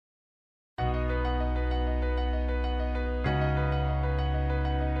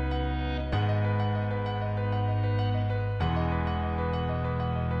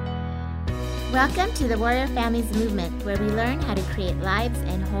Welcome to the Warrior Families Movement, where we learn how to create lives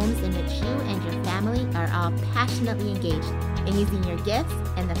and homes in which you and your family are all passionately engaged in using your gifts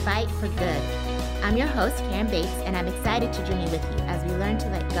and the fight for good. I'm your host, Karen Bates, and I'm excited to journey with you as we learn to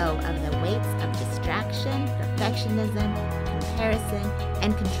let go of the weights of distraction, perfectionism, comparison,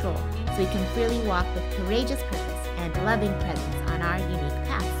 and control, so we can freely walk with courageous purpose and loving presence on our unique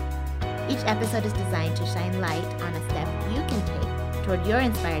paths. Each episode is designed to shine light on a step you can take toward your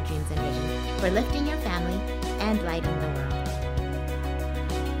inspired dreams and visions for lifting your family and lighting the world.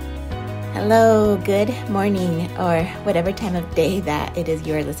 Hello, good morning, or whatever time of day that it is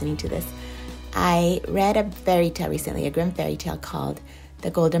you're listening to this. I read a fairy tale recently, a Grimm fairy tale called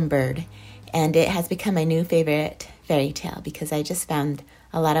The Golden Bird, and it has become my new favorite fairy tale because I just found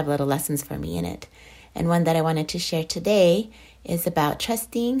a lot of little lessons for me in it. And one that I wanted to share today is about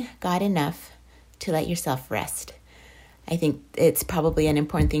trusting God enough to let yourself rest. I think it's probably an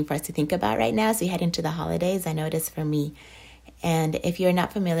important thing for us to think about right now as we head into the holidays. I know it is for me. And if you're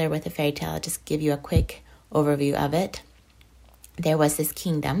not familiar with a fairy tale, I'll just give you a quick overview of it. There was this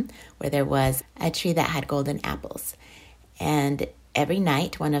kingdom where there was a tree that had golden apples. And every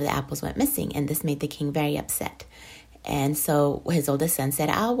night, one of the apples went missing, and this made the king very upset. And so his oldest son said,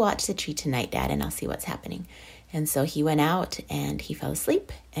 "I'll watch the tree tonight, Dad, and I'll see what's happening." And so he went out and he fell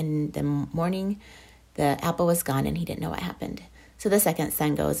asleep. And the morning, the apple was gone and he didn't know what happened. So the second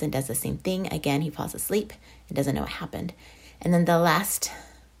son goes and does the same thing. Again, he falls asleep and doesn't know what happened. And then the last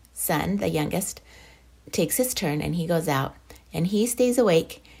son, the youngest, takes his turn and he goes out and he stays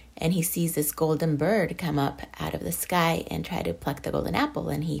awake and he sees this golden bird come up out of the sky and try to pluck the golden apple.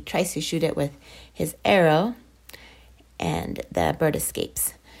 And he tries to shoot it with his arrow and the bird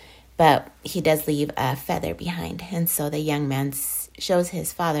escapes. But he does leave a feather behind. And so the young man shows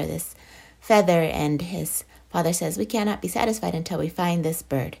his father this feather, and his father says, "We cannot be satisfied until we find this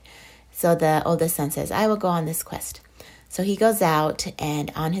bird." So the oldest son says, "I will go on this quest." So he goes out,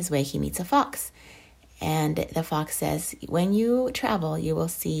 and on his way he meets a fox. And the fox says, "When you travel, you will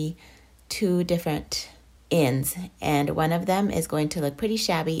see two different inns, and one of them is going to look pretty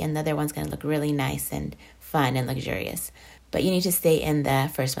shabby, and the other one's going to look really nice and fun and luxurious. But you need to stay in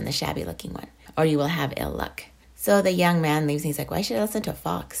the first one, the shabby-looking one, or you will have ill luck." So the young man leaves and he's like, "Why should I listen to a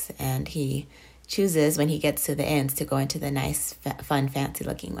fox?" And he chooses, when he gets to the inns, to go into the nice, fun,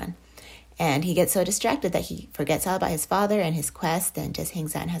 fancy-looking one. And he gets so distracted that he forgets all about his father and his quest and just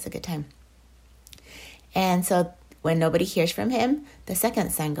hangs out and has a good time. And so when nobody hears from him, the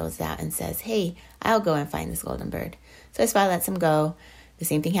second son goes out and says, "Hey, I'll go and find this golden bird." So his father lets him go. The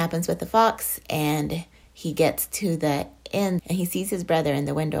same thing happens with the fox, and he gets to the inn and he sees his brother in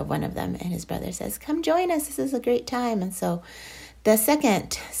the window of one of them, and his brother says, "Come join us, this is a great time." And so the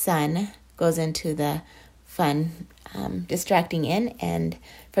second son goes into the fun, distracting inn and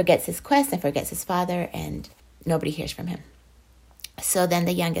forgets his quest and forgets his father, and nobody hears from him. So then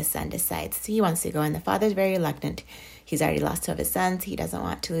the youngest son decides he wants to go, and the father's very reluctant. He's already lost two of his sons. He doesn't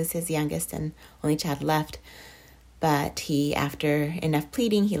want to lose his youngest and only child left. But he, after enough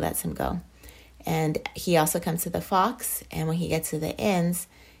pleading, he lets him go. And he also comes to the fox, and when he gets to the inns,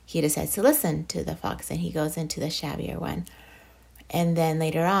 he decides to listen to the fox, and he goes into the shabbier one. And then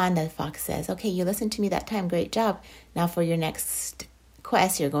later on, the fox says, "Okay, you listened to me that time, great job. Now for your next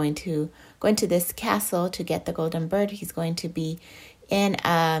quest, you're going to go into this castle to get the golden bird. He's going to be in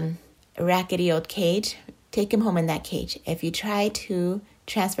a raggedy old cage. Take him home in that cage. If you try to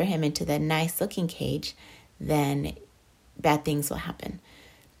transfer him into the nice-looking cage, then bad things will happen."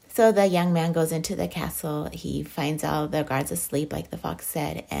 So the young man goes into the castle. He finds all the guards asleep, like the fox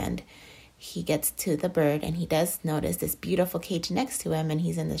said, and he gets to the bird, and he does notice this beautiful cage next to him, and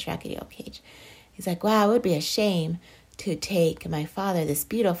he's in this raggedy old cage. He's like, "Wow, it would be a shame to take my father, this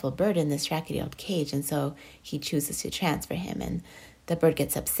beautiful bird, in this raggedy old cage." And so he chooses to transfer him, and the bird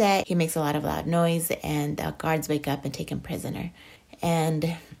gets upset. He makes a lot of loud noise, and the guards wake up and take him prisoner.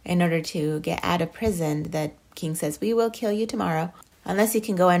 And in order to get out of prison, the king says, "We will kill you tomorrow, unless you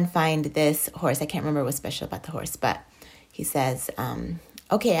can go and find this horse." I can't remember what's special about the horse, but he says,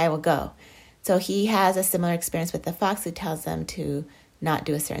 "Okay, I will go." So he has a similar experience with the fox, who tells him to not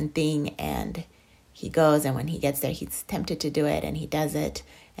do a certain thing, and he goes, and when he gets there, he's tempted to do it, and he does it,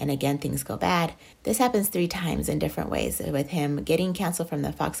 and again, things go bad. This happens 3 times in different ways, with him getting counsel from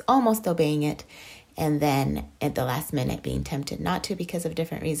the fox, almost obeying it, and then at the last minute being tempted not to because of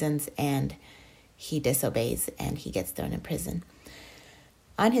different reasons, and he disobeys, and he gets thrown in prison.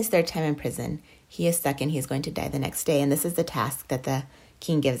 On his 3rd time in prison, he is stuck and he is going to die the next day. And this is the task that the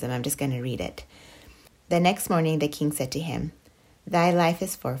king gives him. I'm just going to read it. "The next morning the king said to him, 'Thy life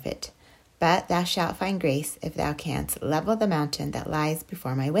is forfeit, but thou shalt find grace if thou canst level the mountain that lies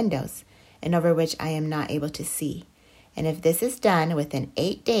before my windows, and over which I am not able to see. And if this is done within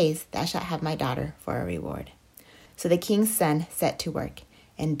 8 days, thou shalt have my daughter for a reward." So the king's son set to work,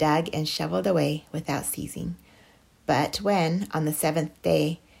 and dug and shoveled away without ceasing. But when, on the 7th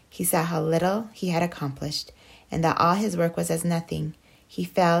day, he saw how little he had accomplished, and that all his work was as nothing, he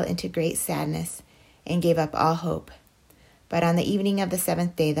fell into great sadness, and gave up all hope. But on the evening of the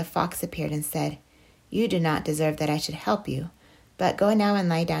 7th day the fox appeared and said, "You do not deserve that I should help you, but go now and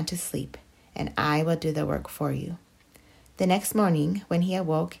lie down to sleep, and I will do the work for you." The next morning, when he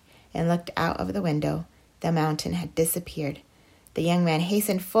awoke and looked out of the window, the mountain had disappeared. The young man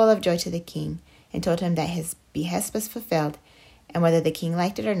hastened full of joy to the king, and told him that his behest was fulfilled, and whether the king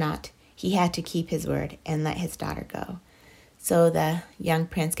liked it or not, he had to keep his word and let his daughter go. So the young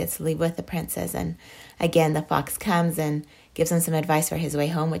prince gets to leave with the princess, and again the fox comes and gives him some advice for his way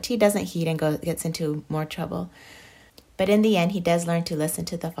home, which he doesn't heed and gets into more trouble. But in the end, he does learn to listen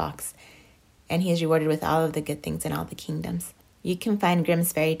to the fox, and he is rewarded with all of the good things in all the kingdoms. You can find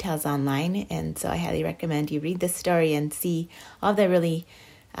Grimm's fairy tales online, and so I highly recommend you read this story and see all the really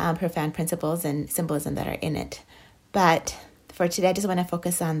profound principles and symbolism that are in it. But for today, I just want to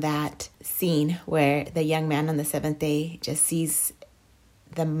focus on that scene where the young man on the 7th day just sees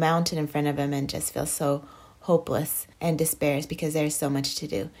the mountain in front of him and just feels so hopeless and despairs because there's so much to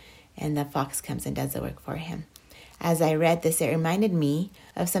do. And the fox comes and does the work for him. As I read this, it reminded me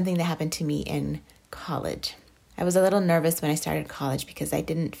of something that happened to me in college. I was a little nervous when I started college because I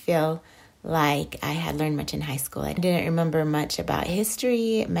didn't feel like I had learned much in high school. I didn't remember much about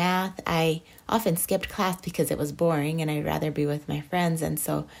history, math. I often skipped class because it was boring and I'd rather be with my friends. And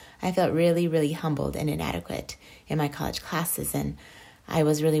so I felt really, really humbled and inadequate in my college classes. And I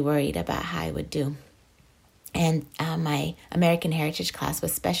was really worried about how I would do. And my American Heritage class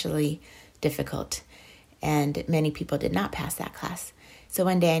was especially difficult. And many people did not pass that class. So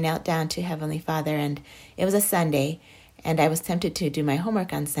one day I knelt down to Heavenly Father, and it was a Sunday, and I was tempted to do my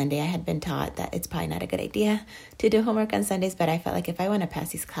homework on Sunday. I had been taught that it's probably not a good idea to do homework on Sundays, but I felt like if I want to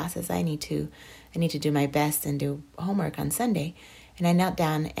pass these classes, I need to do my best and do homework on Sunday. And I knelt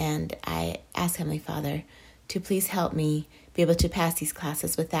down and I asked Heavenly Father to please help me be able to pass these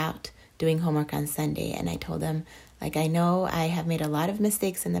classes without doing homework on Sunday. And I told him, I know I have made a lot of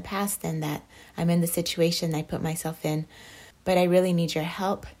mistakes in the past and that I'm in the situation I put myself in, but I really need your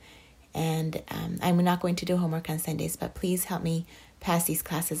help. And I'm not going to do homework on Sundays, but please help me pass these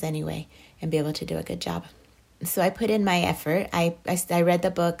classes anyway and be able to do a good job. So I put in my effort. I read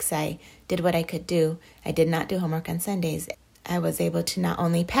the books. I did what I could do. I did not do homework on Sundays. I was able to not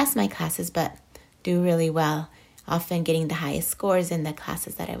only pass my classes, but do really well, often getting the highest scores in the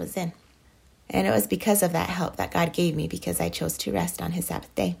classes that I was in. And it was because of that help that God gave me, because I chose to rest on His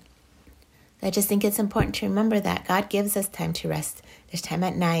Sabbath day. I just think it's important to remember that God gives us time to rest. There's time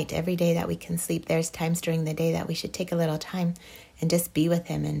at night, every day that we can sleep. There's times during the day that we should take a little time and just be with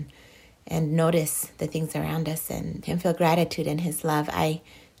Him and notice the things around us and feel gratitude in His love. I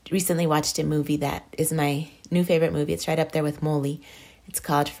recently watched a movie that is my new favorite movie. It's right up there with Mowgli. It's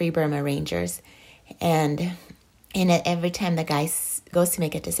called Free Burma Rangers. And in it, every time the guy goes to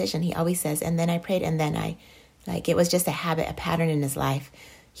make a decision, he always says, and then I prayed, and then it was just a habit, a pattern in his life.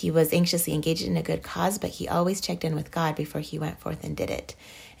 He was anxiously engaged in a good cause, but he always checked in with God before he went forth and did it.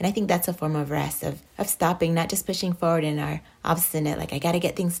 And I think that's a form of rest, of stopping, not just pushing forward in our obstinate, I got to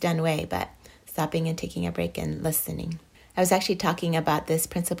get things done way, but stopping and taking a break and listening. I was actually talking about this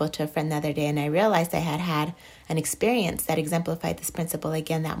principle to a friend the other day, and I realized I had an experience that exemplified this principle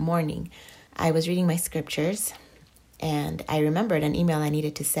again that morning. I was reading my scriptures, and I remembered an email I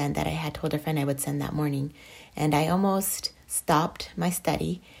needed to send that I had told a friend I would send that morning. And I almost stopped my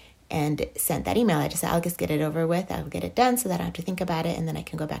study and sent that email. I just said, I'll just get it over with. I'll get it done so that I don't have to think about it, and then I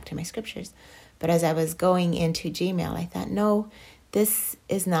can go back to my scriptures. But as I was going into Gmail, I thought, no, this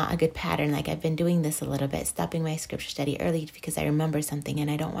is not a good pattern. I've been doing this a little bit, stopping my scripture study early because I remember something and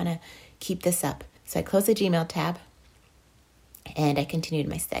I don't want to keep this up. So I closed the Gmail tab and I continued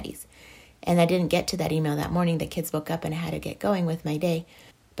my studies. And I didn't get to that email that morning. The kids woke up and I had to get going with my day.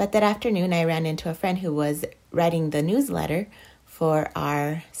 But that afternoon, I ran into a friend who was writing the newsletter for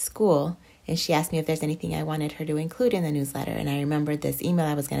our school, and she asked me if there's anything I wanted her to include in the newsletter. And I remembered this email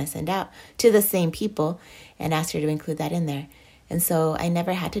I was going to send out to the same people and asked her to include that in there. And so I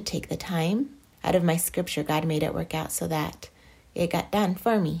never had to take the time out of my scripture. God made it work out so that it got done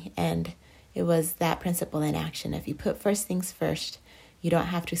for me. And it was that principle in action. If you put first things first, you don't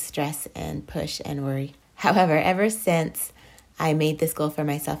have to stress and push and worry. However, ever since I made this goal for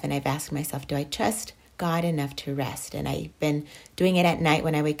myself and I've asked myself, do I trust God enough to rest? And I've been doing it at night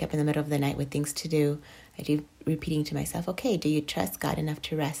when I wake up in the middle of the night with things to do. I do repeating to myself, okay, do you trust God enough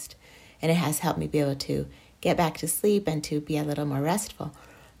to rest? and it has helped me be able to get back to sleep and to be a little more restful.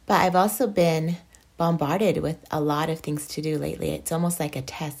 But I've also been bombarded with a lot of things to do lately. It's almost like a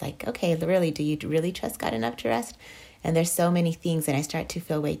test, like, okay, really, do you really trust God enough to rest? And there's so many things, and I start to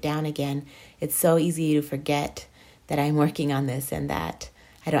feel weighed down again. It's so easy to forget that I'm working on this and that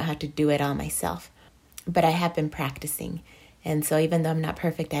I don't have to do it all myself. But I have been practicing. And so even though I'm not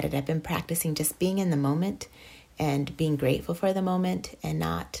perfect at it, I've been practicing just being in the moment and being grateful for the moment and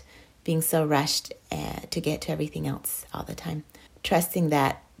not being so rushed to get to everything else all the time. Trusting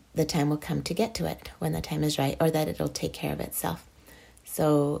that the time will come to get to it when the time is right, or that it'll take care of itself.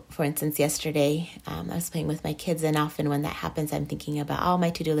 So, for instance, yesterday, I was playing with my kids, and often when that happens, I'm thinking about all my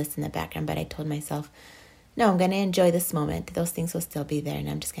to-do lists in the background, but I told myself, no, I'm going to enjoy this moment. Those things will still be there, and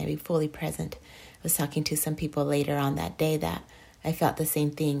I'm just going to be fully present. I was talking to some people later on that day that I felt the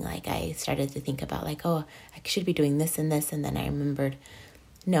same thing. Like, I started to think about, like, oh, I should be doing this and this, and then I remembered,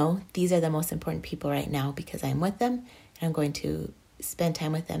 no, these are the most important people right now because I'm with them, and I'm going to spend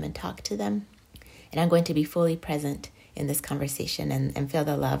time with them and talk to them, and I'm going to be fully present in this conversation and feel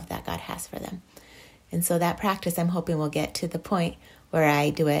the love that God has for them. And so that practice, I'm hoping, will get to the point where I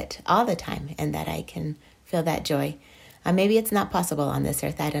do it all the time and that I can feel that joy. Maybe it's not possible on this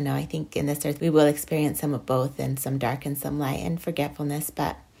earth. I don't know. I think in this earth we will experience some of both, and some dark and some light and forgetfulness,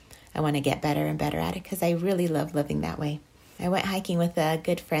 but I want to get better and better at it because I really love living that way. I went hiking with a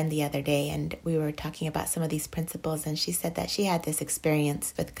good friend the other day, and we were talking about some of these principles, and she said that she had this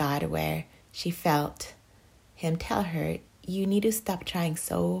experience with God where she felt Him tell her, you need to stop trying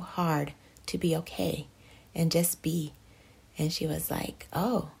so hard to be okay and just be. And she was like,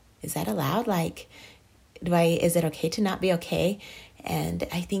 oh, is that allowed? Like, is it okay to not be okay? And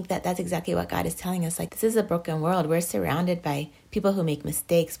I think that that's exactly what God is telling us. Like, this is a broken world. We're surrounded by people who make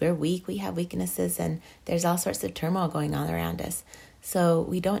mistakes. We're weak. We have weaknesses, and there's all sorts of turmoil going on around us. So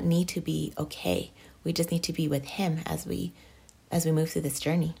we don't need to be okay. We just need to be with Him as we move through this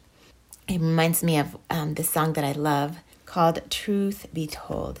journey. It reminds me of this song that I love called Truth Be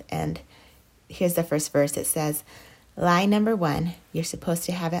Told. And here's the first verse. It says, lie number 1, you're supposed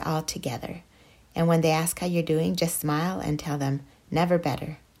to have it all together. And when they ask how you're doing, just smile and tell them, never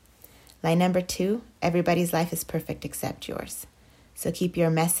better. Lie number 2, everybody's life is perfect except yours. So keep your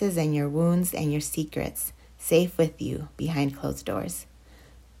messes and your wounds and your secrets safe with you behind closed doors.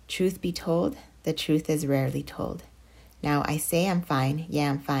 Truth be told, the truth is rarely told. Now I say I'm fine, yeah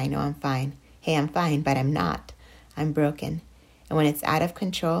I'm fine, oh I'm fine. Hey, I'm fine, but I'm not. I'm broken. And when it's out of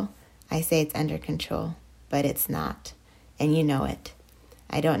control, I say it's under control, but it's not. And you know it.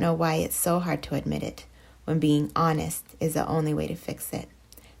 I don't know why it's so hard to admit it, when being honest is the only way to fix it.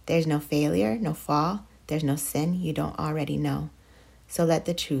 There's no failure, no fall, there's no sin you don't already know. So let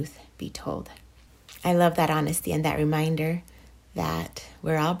the truth be told. I love that honesty and that reminder that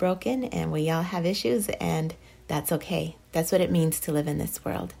we're all broken and we all have issues, and that's okay. That's what it means to live in this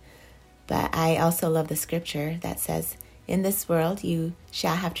world. But I also love the scripture that says, in this world you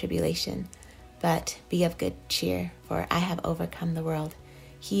shall have tribulation, but be of good cheer, for I have overcome the world.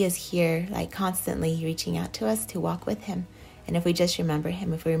 He is here, like, constantly reaching out to us to walk with Him. And if we just remember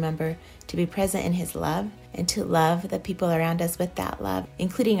Him, if we remember to be present in His love and to love the people around us with that love,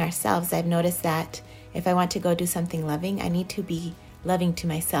 including ourselves, I've noticed that if I want to go do something loving, I need to be loving to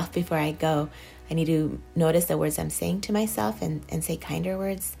myself before I go. I need to notice the words I'm saying to myself and say kinder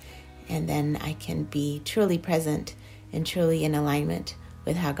words. And then I can be truly present and truly in alignment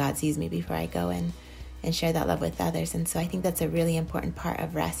with how God sees me before I go and share that love with others. And so I think that's a really important part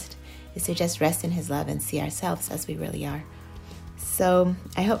of rest, is to just rest in His love and see ourselves as we really are. So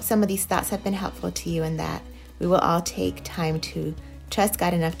I hope some of these thoughts have been helpful to you, and that we will all take time to trust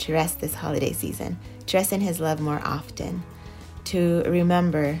God enough to rest this holiday season, to rest in His love more often, to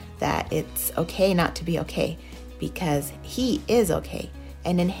remember that it's okay not to be okay, because He is okay,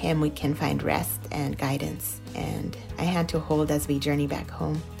 and in Him we can find rest and guidance and a hand to hold as we journey back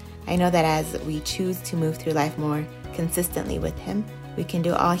home. I know that as we choose to move through life more consistently with Him, we can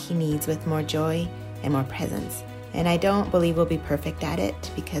do all He needs with more joy and more presence. And I don't believe we'll be perfect at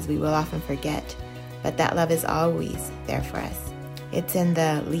it, because we will often forget, but that love is always there for us. It's in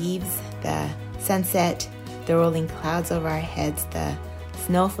the leaves, the sunset, the rolling clouds over our heads, the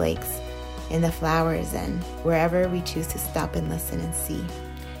snowflakes, in the flowers, and wherever we choose to stop and listen and see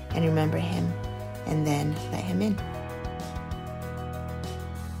and remember Him, and then let Him in.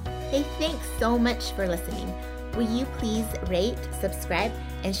 Hey, thanks so much for listening. Will you please rate, subscribe,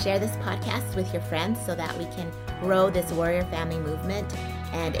 and share this podcast with your friends so that we can grow this warrior family movement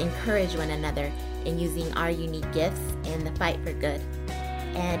and encourage one another in using our unique gifts in the fight for good.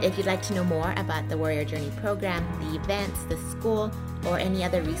 And if you'd like to know more about the Warrior Journey program, the events, the school, or any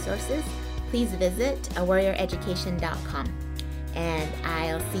other resources, please visit warrioreducation.com. And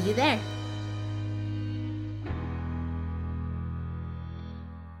I'll see you there.